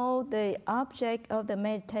you know the object of the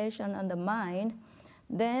meditation on the mind,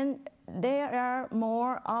 then there are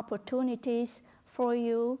more opportunities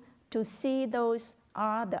for you to see those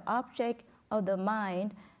are the object of the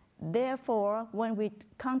mind. Therefore, when we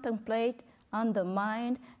contemplate on the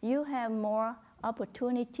mind, you have more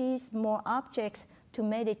opportunities, more objects to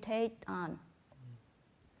meditate on.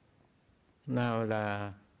 Nào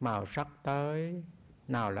là màu sắc tới,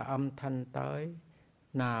 nào là âm thanh tới,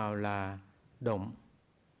 nào là đụng,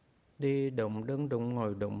 đi đụng, đứng đụng,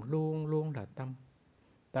 ngồi đụng, luôn là tâm.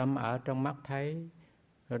 Tâm ở trong mắt thấy,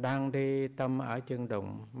 rồi đang đi tâm ở chân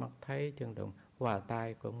đụng, mắt thấy chân đụng, hòa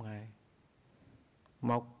tay của Ngài.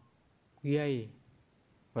 Một giây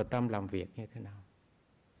và tâm làm việc như thế nào?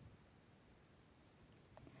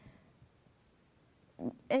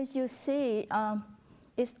 As you see,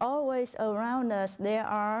 it's always around us. There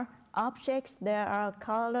are objects, there are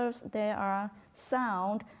colors, there are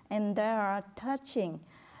sound, and there are touching.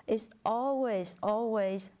 It's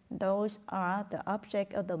always those are the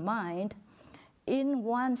object of the mind. In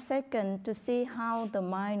 1 second to see how the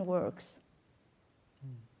mind works.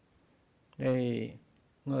 Đây,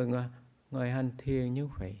 người hành thiền như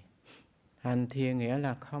vậy. Hành thiền nghĩa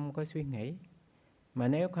là không có suy nghĩ. Mà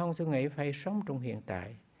nếu không suy nghĩ phải sống trong hiện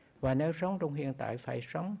tại. Và nếu sống trong hiện tại phải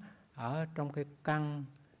sống ở trong cái căn,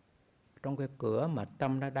 trong cái cửa mà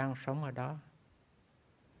tâm nó đang sống ở đó.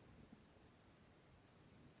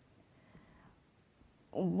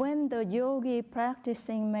 When the yogi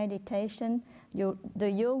practicing meditation,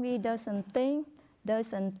 the yogi doesn't think.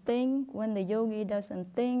 When the yogi doesn't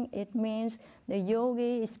think, it means the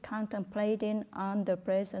yogi is contemplating on the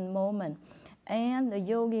present moment. And the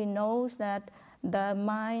yogi knows that the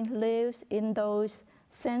mind lives in those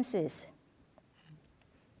senses.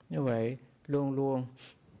 Như vậy, luôn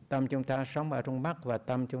tâm chúng ta sống ở trong mắt và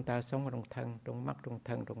tâm chúng ta sống ở trong thân, trong mắt, trong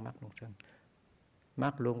thân, trong mắt, trong thân.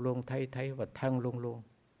 Mắt luôn thấy và thân luôn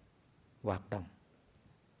hoạt động.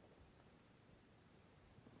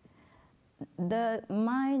 The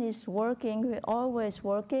mind is working, we're always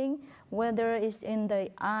working, whether it's in the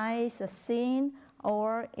eyes, a scene,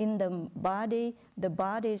 or in the body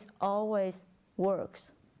always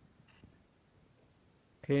works.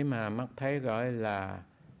 Khi mà mắt thấy gọi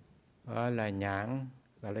là nhãn,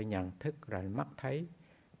 gọi là nhận thức, rồi mắt thấy.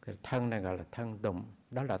 Cái thân này gọi là thân đụng,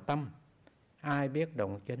 đó là tâm. Ai biết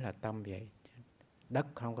đụng chính là tâm vậy. Đất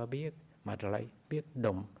không có biết mà lại biết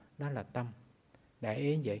đụng, đó là tâm. Để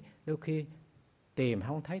ý vậy, đôi khi tìm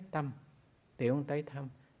không thấy tâm, tìm không thấy tâm,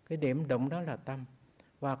 cái điểm đụng đó là tâm.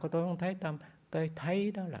 Và tôi không thấy tâm, cái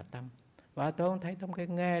thấy đó là tâm. Và tôi không thấy tâm, cái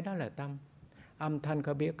nghe đó là tâm. Âm thanh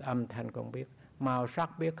có biết, âm thanh không biết. Màu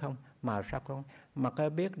sắc biết không, màu sắc không. Mà cái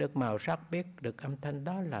biết được màu sắc, biết được âm thanh,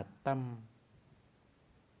 đó là tâm.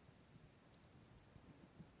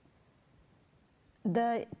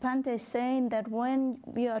 Bhante is saying that when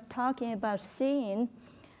we are talking about seeing,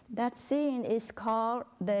 that seeing is called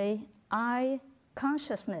the eye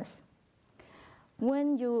consciousness.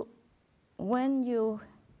 When you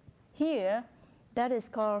hear, that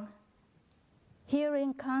is called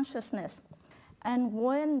hearing consciousness. And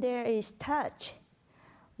when there is touch,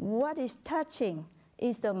 what is touching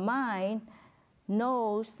is the mind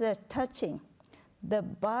knows that touching. The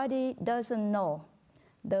body doesn't know.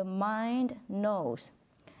 The mind knows.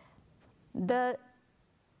 The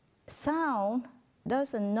sound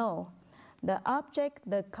doesn't know. The object,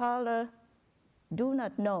 the color do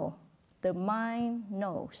not know. The mind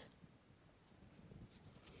knows.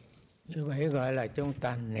 Như vậy gọi là chúng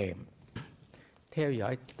ta niệm, theo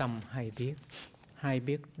dõi tâm hay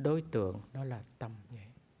biết đối tượng, đó là tâm vậy.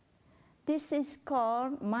 This is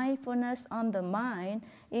called mindfulness on the mind.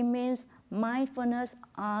 It means mindfulness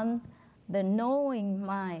on the knowing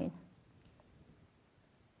mind.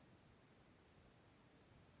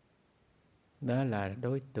 Đó là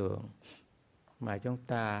đối tượng mà chúng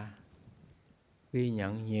ta ghi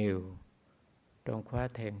nhận nhiều trong khóa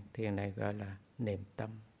thiền này, gọi là niệm tâm.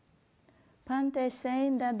 Bhante is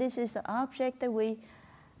saying that this is the object that we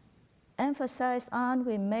emphasize on,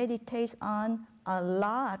 we meditate on a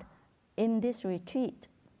lot in this retreat.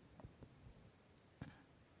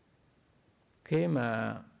 Khi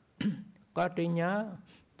mà có trí nhớ,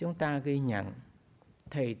 chúng ta ghi nhận,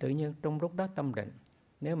 thì tự nhiên trong lúc đó tâm định.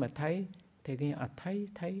 Nếu mà thấy thì ghi nhận,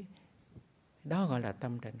 thấy, đó gọi là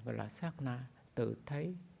tâm định, gọi là sát na, tự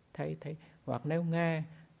thấy. Hoặc nếu nghe,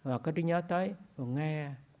 hoặc có trí nhớ tới,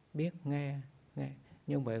 nghe, biết nghe.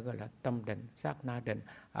 Như vậy gọi là tâm định, sát na định,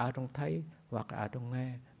 ở trong thấy, hoặc ở trong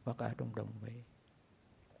nghe, hoặc ở trong đồng vị.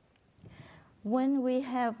 When we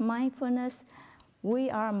have mindfulness,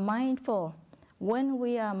 we are mindful. When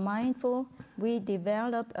we are mindful, we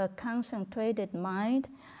develop a concentrated mind.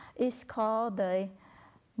 It's called the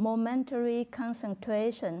momentary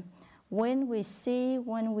concentration. When we see,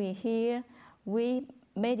 when we hear, we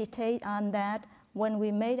meditate on that. When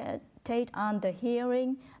we meditate on the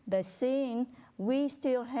hearing, the seeing, we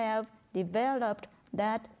still have developed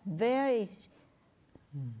that very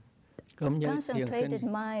concentrated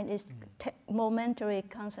mind, is momentary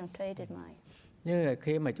concentrated mind. Như là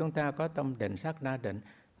khi mà chúng ta có tâm định, sát na định,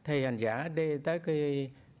 thì hành giả đi tới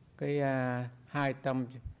cái hai tâm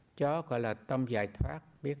chó gọi là tâm giải thoát,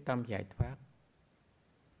 biết tâm giải thoát.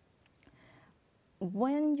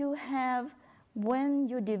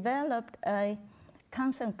 When you developed a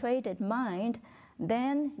concentrated mind,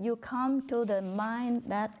 then you come to the mind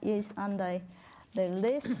that is on the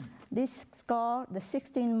list. This is called, the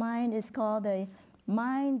 16th mind is called the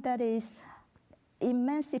mind that is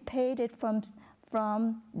emancipated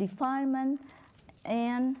from defilement,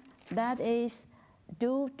 and that is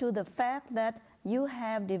due to the fact that you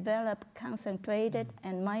have developed concentrated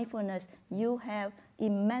and mindfulness. You have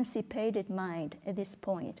emancipated mind at this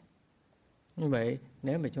point. Như vậy,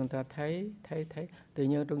 nếu mà chúng ta thấy, tự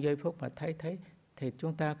nhiên trong giây phút mà thấy, thì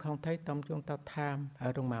chúng ta không thấy tâm chúng ta tham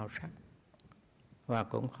ở trong màu sắc, và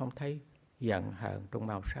cũng không thấy giận hờn trong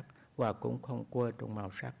màu sắc, và cũng không quên trong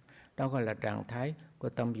màu sắc. Đó gọi là trạng thái của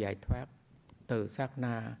tâm giải thoát từ sát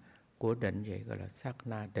na của định, vậy gọi là sát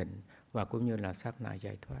na định, và cũng như là sát na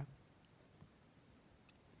giải thoát.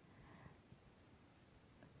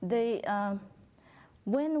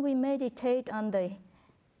 When we meditate on the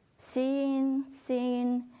seeing,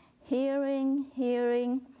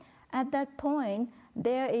 hearing, at that point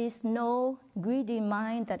there is no greedy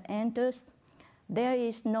mind that enters. There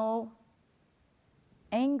is no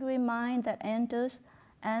angry mind that enters,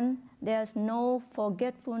 and there's no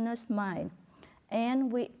forgetfulness mind.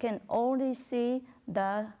 And we can only see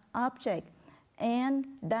the object. And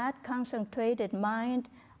that concentrated mind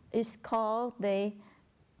is called the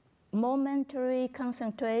momentary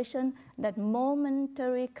concentration. That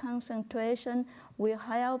momentary concentration will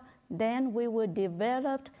help, then we will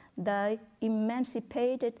develop the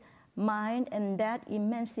emancipated mind, and that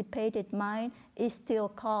emancipated mind is still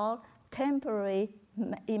called temporary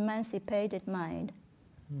emancipated mind.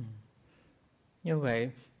 Như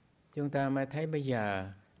vậy, chúng ta mới thấy bây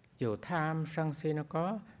giờ dù tham sân si nó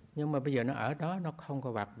có, nhưng mà bây giờ nó ở đó, nó không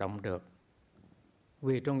có hoạt động được.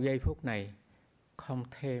 Vì trong giây phút này không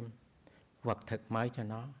thêm vật thực mới cho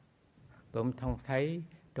nó, cũng không thấy,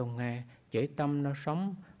 không nghe, chỉ tâm nó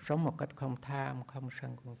sống một cách không tham, không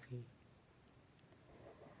sân, không si.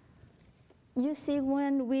 You see,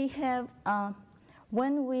 when we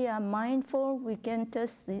are mindful, we can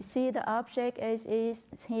just see the object as is,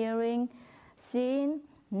 hearing, seeing,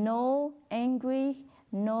 no angry,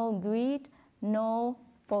 no greed, no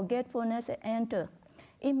forgetfulness enter.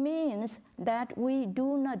 It means that we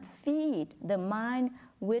do not feed the mind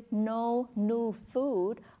with no new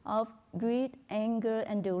food of greed, anger,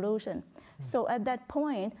 and delusion. So at that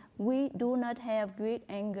point, we do not have greed,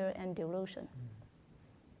 anger, and delusion.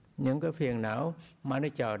 Những cái phiền não mà nó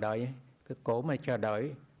chờ đợi, cái cổ mà chờ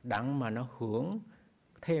đợi đặng mà nó hưởng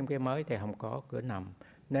thêm cái mới thì không có cửa nằm.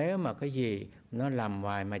 Nếu mà cái gì nó làm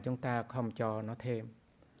hoài mà chúng ta không cho nó thêm,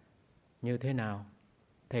 như thế nào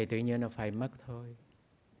thì tự nhiên nó phải mất thôi,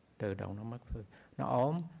 tự động nó mất thôi. Nó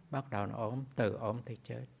ốm, bắt đầu nó ốm, từ ốm tới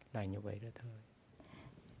chết, là như vậy đó thôi.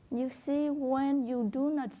 You see, when you do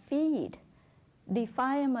not feed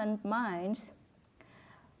defilement minds,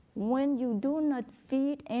 when you do not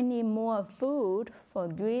feed any more food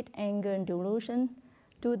for greed, anger, and delusion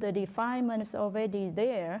to the defilements already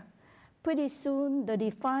there, pretty soon the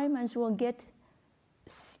defilements will get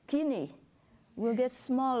skinny, will get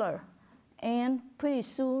smaller, and pretty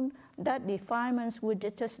soon that defilements will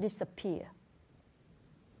just disappear.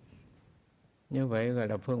 Như vậy gọi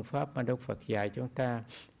là phương pháp mà Đức Phật dạy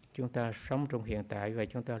chúng ta sống trong hiện tại và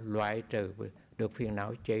chúng ta loại trừ được phiền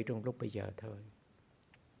não chỉ trong lúc bây giờ thôi.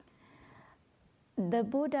 The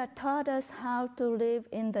Buddha taught us how to live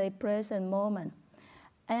in the present moment.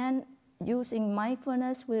 And using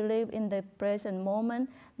mindfulness, we live in the present moment.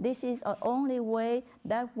 This is the only way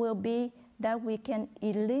that we can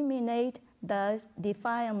eliminate the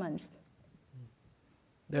defilements.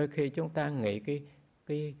 Đôi khi chúng ta nghĩ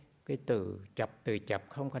cái từ chập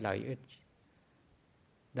không có lợi ích.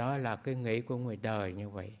 Đó là cái nghĩ của người đời như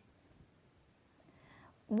vậy.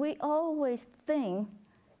 We always think,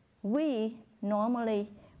 we normally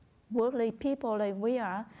worldly people like we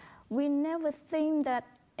are, we never think that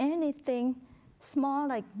anything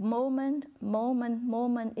small like moment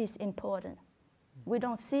is important. We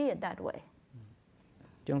don't see it that way.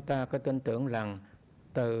 Chúng ta có tin tưởng rằng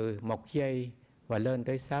từ 1 giây và lên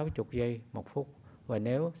tới 60 giây 1 phút, và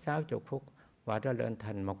nếu 60 phút và nó lên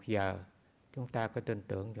thành 1 giờ, chúng ta có tin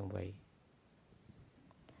tưởng như vậy.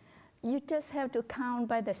 You just have to count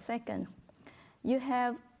by the second. You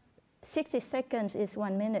have 60 seconds is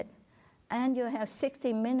 1 minute, and you have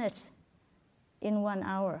 60 minutes in 1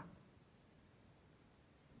 hour.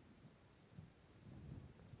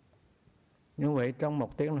 Như vậy trong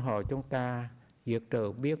 1 tiếng đồng hồ chúng ta diệt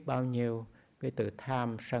trừ biết bao nhiêu cái từ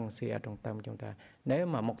tham sân si ở trong tâm chúng ta. Nếu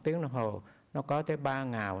mà 1 tiếng đồng hồ nó có tới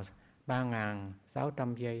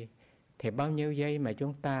 3.600 giây, thì bao nhiêu giây mà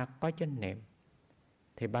chúng ta có chánh niệm,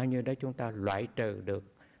 thì bao nhiêu đó chúng ta loại trừ được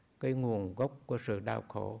cái nguồn gốc của sự đau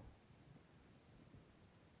khổ.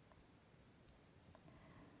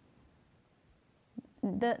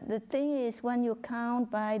 The thing is, when you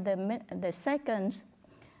count by the seconds,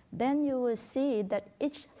 then you will see that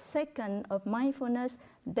each second of mindfulness,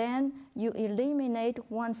 then you eliminate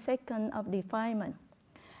 1 second of defilement.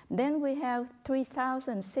 Then we have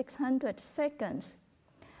 3,600 seconds.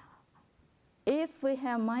 If we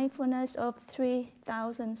have mindfulness of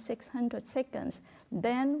 3,600 seconds,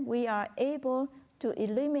 then we are able to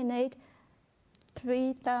eliminate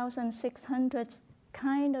 3,600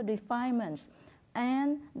 kind of defilements.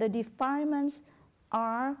 And the defilements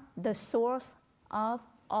are the source of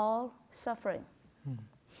all suffering.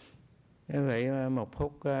 Như vậy 1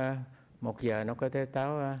 phút, 1 giờ nó có tới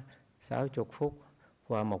 60 phút,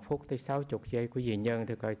 và 1 phút tới 60 giây của vì nhân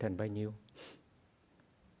thì coi thành bao nhiêu.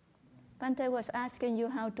 Bhante was asking you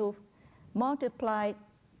how to multiply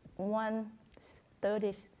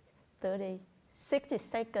 60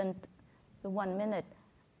 seconds to 1 minute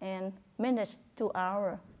and minutes to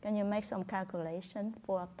hour. Can you make some calculation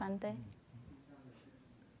for Bhante?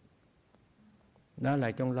 Đó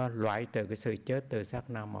là trong lo loại trừ cái sự chết từ sát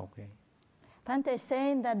na một. Bhante is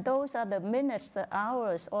saying that those are the minutes, the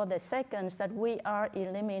hours, or the seconds that we are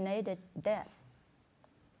eliminated death.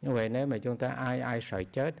 Như vậy nếu mà chúng ta ai sợ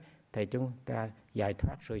chết thì chúng ta giải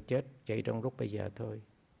thoát sự chết chỉ trong lúc bây giờ thôi.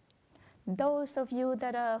 Those of you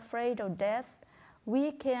that are afraid of death,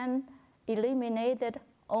 we can eliminate it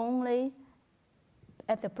only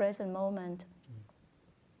at the present moment.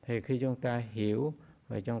 Thì khi chúng ta hiểu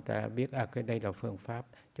và chúng ta biết cái đây là phương pháp,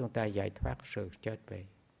 chúng ta giải thoát sự chết vậy.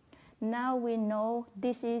 Now we know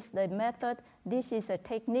this is the method, this is a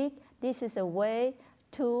technique, this is a way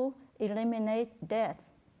to eliminate death.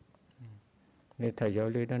 Nếu thầy giáo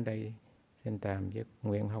lý đến đây, xin tạm dứt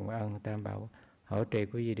nguyện hồng ân tam bảo hỗ trợ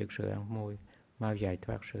quý vị được sự an vui, mau giải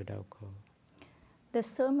thoát sự đau khổ. The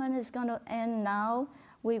sermon is going to end now.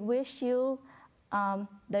 We wish you,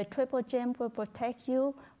 the Triple Gem will protect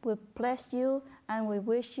you, will bless you, and we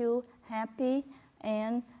wish you happy,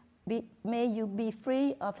 and may you be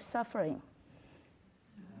free of suffering.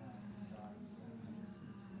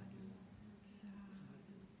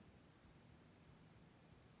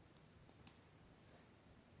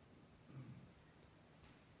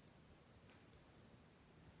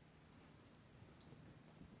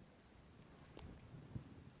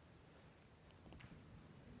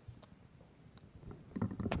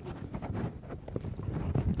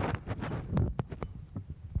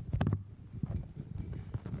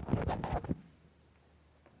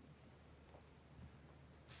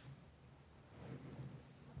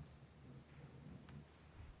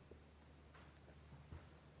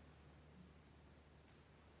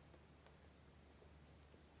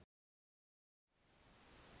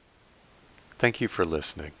 Thank you for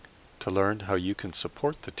listening. To learn how you can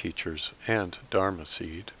support the teachers and Dharma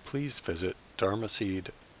Seed, please visit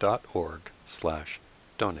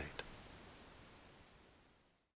dharmaseed.org/donate.